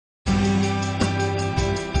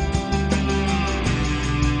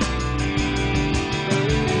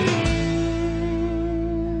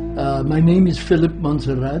My name is Philip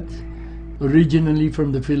Montserrat, originally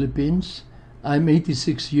from the Philippines. I'm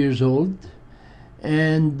 86 years old,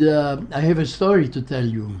 and I have a story to tell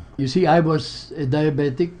you. You see, I was a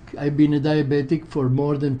diabetic. I've been a diabetic for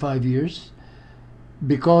more than 5 years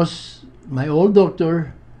because my old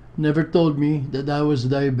doctor never told me that I was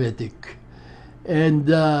diabetic. And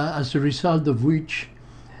as a result of which,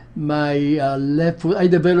 my left foot, I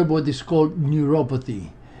developed what is called neuropathy.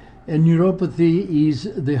 And neuropathy is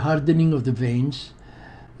the hardening of the veins.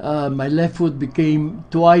 My left foot became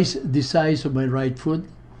twice the size of my right foot.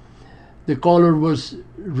 The color was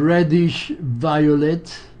reddish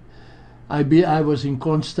violet. I was in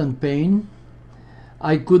constant pain.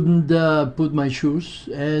 I couldn't put my shoes,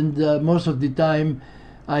 and most of the time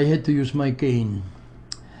I had to use my cane.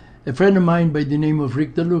 A friend of mine by the name of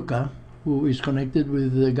Rick DeLuca, who is connected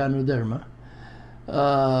with Ganoderma,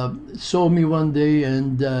 saw me one day,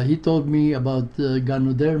 and he told me about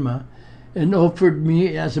Ganoderma and offered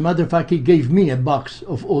me, as a matter of fact, he gave me a box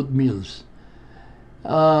of oatmeals.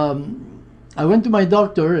 I went to my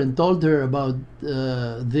doctor and told her about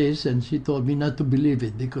this, and she told me not to believe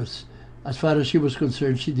it because as far as she was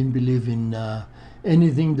concerned, she didn't believe in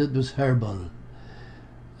anything that was herbal.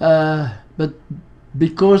 But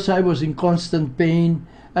because I was in constant pain,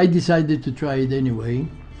 I decided to try it anyway.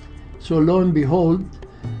 So lo and behold,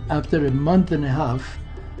 after a month and a half,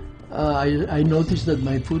 I noticed that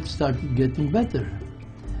my foot started getting better.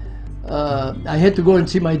 I had to go and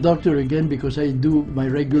see my doctor again because I do my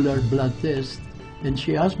regular blood test. And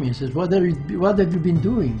she asked me, she says, what have you been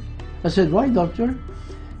doing? I said, why, doctor?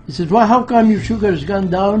 He says, well, how come your sugar has gone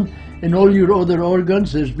down and all your other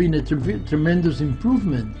organs, there's been a tremendous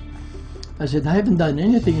improvement? I said, I haven't done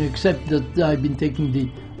anything except that I've been taking the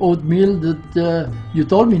oatmeal that you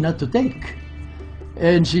told me not to take.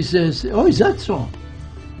 And she says, oh, is that so?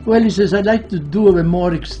 Well, he says, I'd like to do a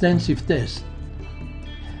more extensive test.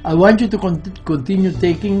 I want you to continue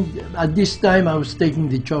taking, at this time I was taking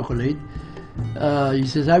the chocolate. He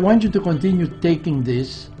says, I want you to continue taking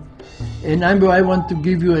this, and I want to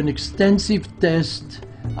give you an extensive test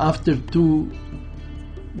after two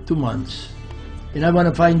months. And I want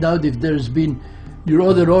to find out if there's been, your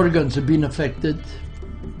other organs have been affected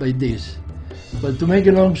by this. But to make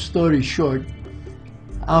a long story short,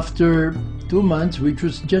 after 2 months, which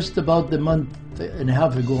was just about a month and a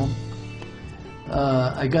half ago,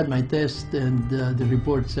 I got my test, and the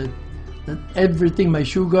report said that everything, my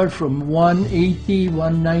sugar from 180,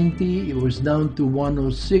 190, it was down to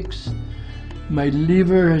 106. My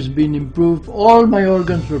liver has been improved. All my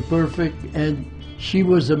organs were perfect, and she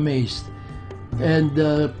was amazed. And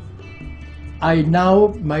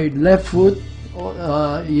my left foot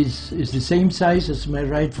is the same size as my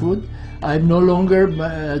right foot. I'm no longer,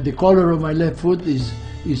 the color of my left foot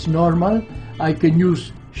is normal. I can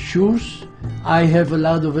use shoes. I have a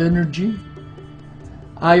lot of energy.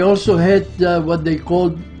 I also had what they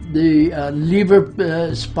called the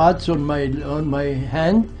liver spots on my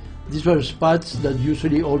hand. These were spots that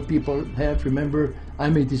usually old people have. Remember,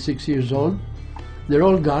 I'm 86 years old. They're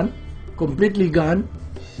all gone, completely gone.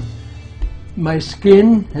 My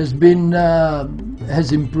skin has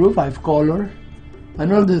improved. I have color.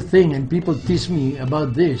 Another thing, and people tease me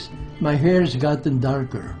about this, my hair's gotten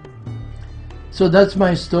darker. So that's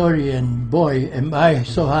my story, and boy, am I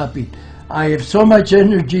so happy. I have so much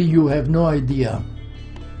energy, you have no idea.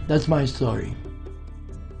 That's my story.